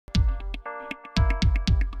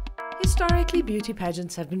Historically, beauty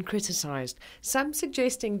pageants have been criticised, some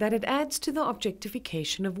suggesting that it adds to the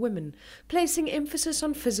objectification of women, placing emphasis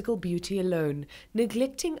on physical beauty alone,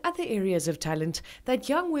 neglecting other areas of talent that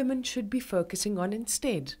young women should be focusing on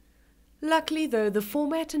instead. Luckily, though, the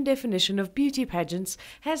format and definition of beauty pageants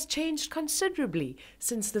has changed considerably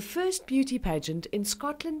since the first beauty pageant in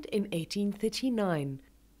Scotland in 1839.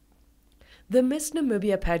 The Miss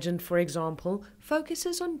Namibia Pageant, for example,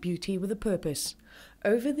 focuses on beauty with a purpose.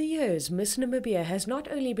 Over the years, Miss Namibia has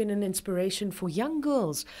not only been an inspiration for young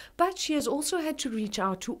girls, but she has also had to reach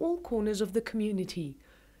out to all corners of the community,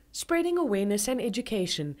 spreading awareness and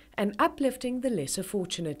education and uplifting the lesser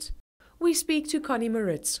fortunate. We speak to Conny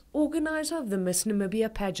Maritz, organiser of the Miss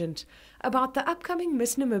Namibia Pageant, about the upcoming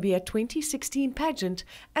Miss Namibia 2016 pageant,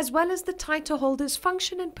 as well as the title holder's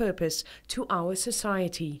function and purpose to our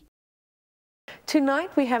society.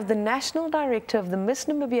 Tonight we have the National Director of the Miss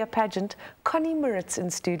Namibia Pageant, Conny Maritz, in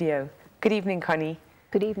studio. Good evening, Conny.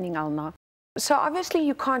 Good evening, Alma. So obviously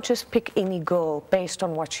you can't just pick any girl based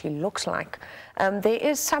on what she looks like. There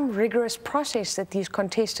is some rigorous process that these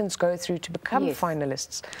contestants go through to become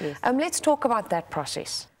finalists. Yes. Let's talk about that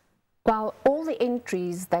process. Well, all the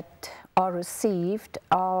entries that are received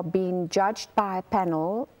are being judged by a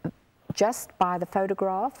panel just by the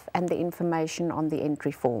photograph and the information on the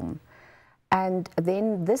entry form. And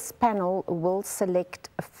then this panel will select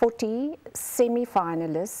 40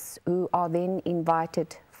 semi-finalists who are then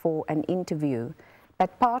invited for an interview.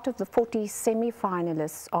 But part of the 40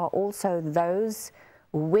 semi-finalists are also those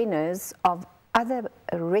winners of other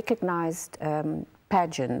recognized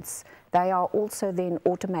pageants. They are also then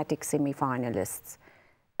automatic semi-finalists.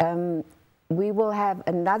 We will have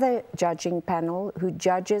another judging panel who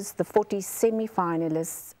judges the 40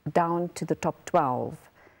 semi-finalists down to the top 12.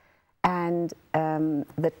 And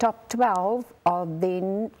the top 12 are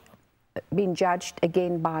then being judged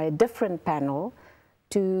again by a different panel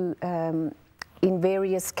to, in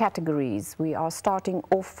various categories. We are starting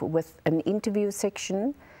off with an interview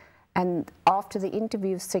section, and after the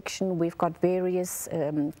interview section we've got various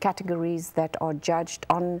categories that are judged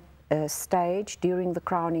on stage during the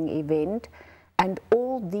crowning event, and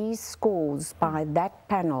all these scores by that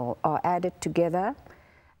panel are added together,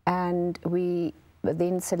 and we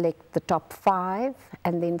then select the top 5,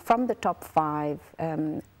 and then from the top 5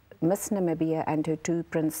 Miss Namibia and her 2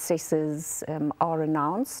 princesses are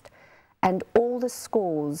announced, and all the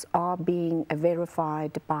scores are being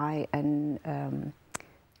verified by an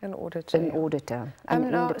auditor.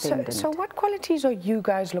 So what qualities are you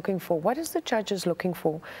guys looking for? What is the judges looking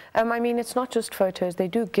for? I mean, it's not just photos, they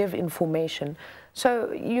do give information.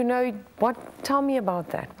 So, you know, tell me about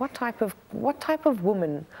that. What type of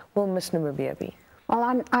woman will Miss Namibia be?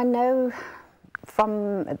 Well, I know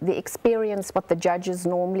from the experience what the judges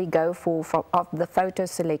normally go for of the photo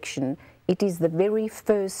selection. It is the very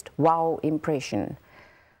first wow impression.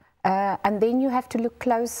 And then you have to look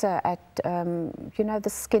closer at, you know, the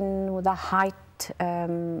skin, the height,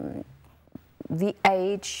 the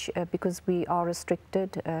age, because we are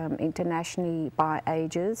restricted internationally by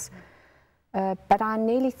ages. But I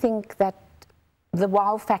nearly think that the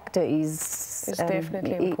wow factor is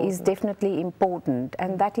definitely important,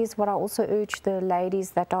 and that is what I also urge the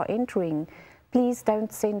ladies that are entering. Please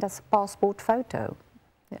don't send us a passport photo.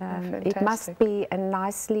 It must be a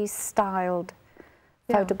nicely styled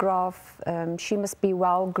photograph. She must be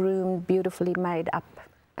well groomed, beautifully made up.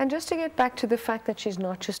 And just to get back to the fact that she's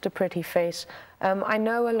not just a pretty face, I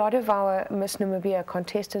know a lot of our Miss Namibia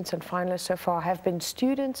contestants and finalists so far have been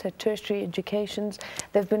students at tertiary educations,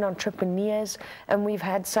 they've been entrepreneurs, and we've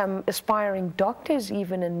had some aspiring doctors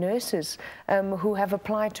even and nurses who have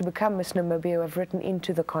applied to become Miss Namibia, who have written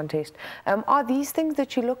into the contest. Are these things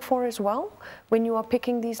that you look for as well when you are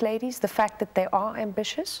picking these ladies, the fact that they are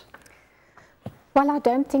ambitious? Well, I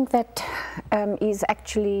don't think that is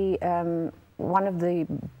actually one of the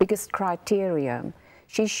biggest criteria.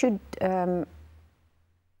 She should, well,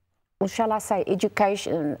 shall I say,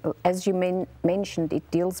 education, as you mentioned, it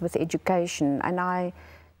deals with education, and I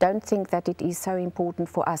don't think that it is so important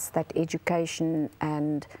for us that education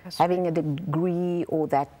and having a degree or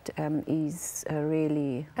that is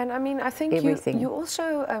really And I mean, I think you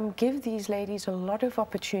also give these ladies a lot of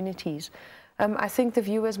opportunities. I think the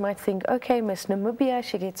viewers might think, okay, Miss Namibia,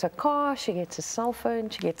 she gets a car, she gets a cell phone,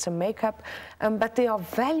 she gets some makeup, but there are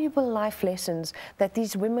valuable life lessons that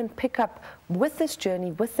these women pick up with this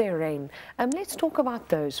journey, with their reign. Let's talk about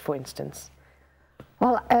those, for instance.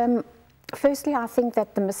 Well, firstly, I think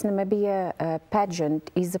that the Miss Namibia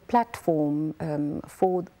pageant is a platform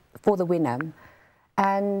for the winner,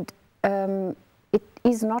 and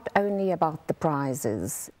is not only about the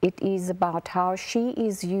prizes, it is about how she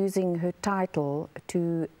is using her title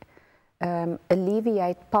to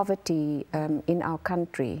alleviate poverty in our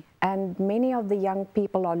country. And many of the young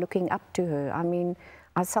people are looking up to her. I mean,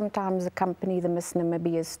 I sometimes accompany the Miss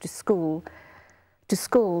Namibias to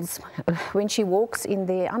schools. When she walks in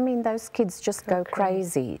there, I mean, those kids just go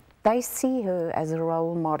crazy. They see her as a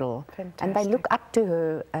role model. Fantastic. And they look up to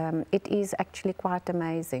her. It is actually quite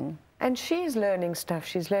amazing. And she's learning stuff.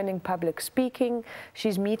 She's learning public speaking.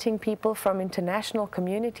 She's meeting people from international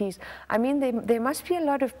communities. I mean, there must be a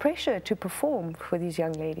lot of pressure to perform for these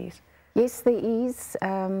young ladies. Yes, there is.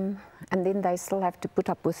 And then they still have to put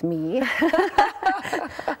up with me.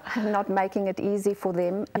 Not making it easy for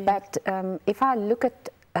them. Yes. But if I look at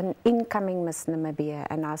an incoming Miss Namibia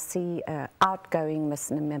and I see an outgoing Miss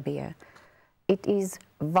Namibia, it is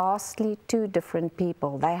vastly two different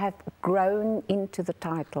people. They have grown into the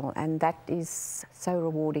title, and that is so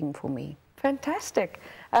rewarding for me. Fantastic.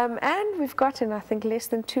 And we've got, in I think less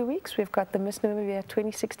than 2 weeks, we've got the Miss Namibia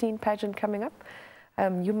 2016 pageant coming up.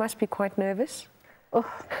 You must be quite nervous. Oh,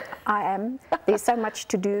 I am. There's so much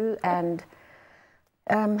to do, and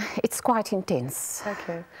it's quite intense.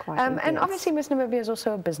 Okay. Quite intense. And obviously Miss Namibia is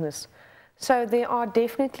also a business. So there are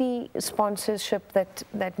definitely sponsorship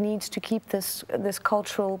that needs to keep this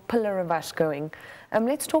cultural pillar of us going.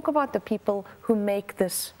 Let's talk about the people who make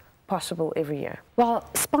this possible every year. Well,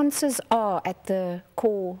 sponsors are at the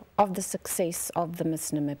core of the success of the Miss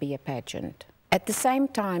Namibia pageant. At the same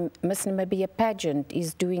time, Miss Namibia pageant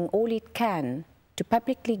is doing all it can to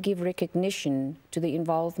publicly give recognition to the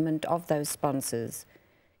involvement of those sponsors.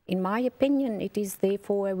 In my opinion, it is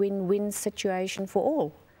therefore a win-win situation for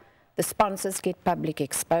all. The sponsors get public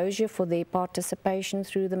exposure for their participation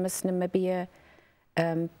through the Miss Namibia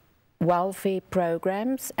welfare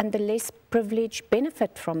programs, and the less privileged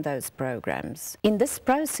benefit from those programs. In this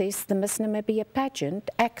process, the Miss Namibia pageant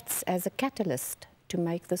acts as a catalyst to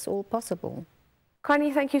make this all possible.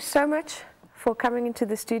 Conny, thank you so much for coming into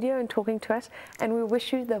the studio and talking to us, and we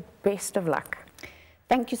wish you the best of luck.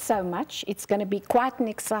 Thank you so much. It's going to be quite an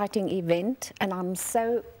exciting event, and I'm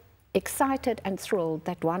so excited and thrilled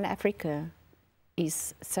that One Africa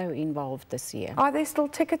is so involved this year. Are there still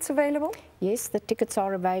tickets available? Yes, the tickets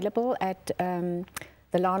are available at the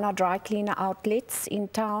Lana Dry Cleaner outlets in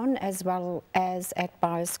town, as well as at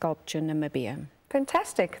Biosculpture Namibia.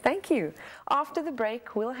 Fantastic, thank you. After the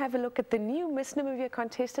break, we'll have a look at the new Miss Namibia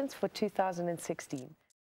contestants for 2016.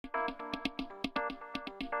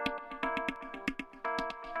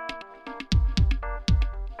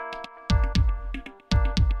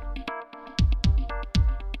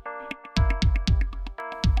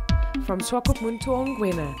 From Swakopmund to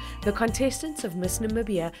Ongwena, the contestants of Miss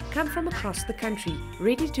Namibia come from across the country,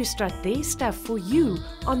 ready to strut their stuff for you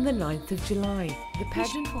on the 9th of July. The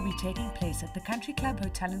pageant will be taking place at the Country Club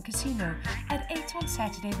Hotel and Casino at 8 on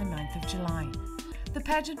Saturday the 9th of July. The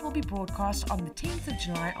pageant will be broadcast on the 10th of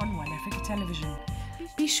July on One Africa Television.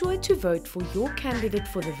 Be sure to vote for your candidate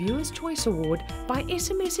for the Viewer's Choice Award by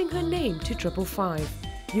SMSing her name to 555.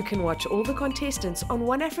 You can watch all the contestants on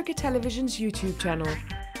One Africa Television's YouTube channel.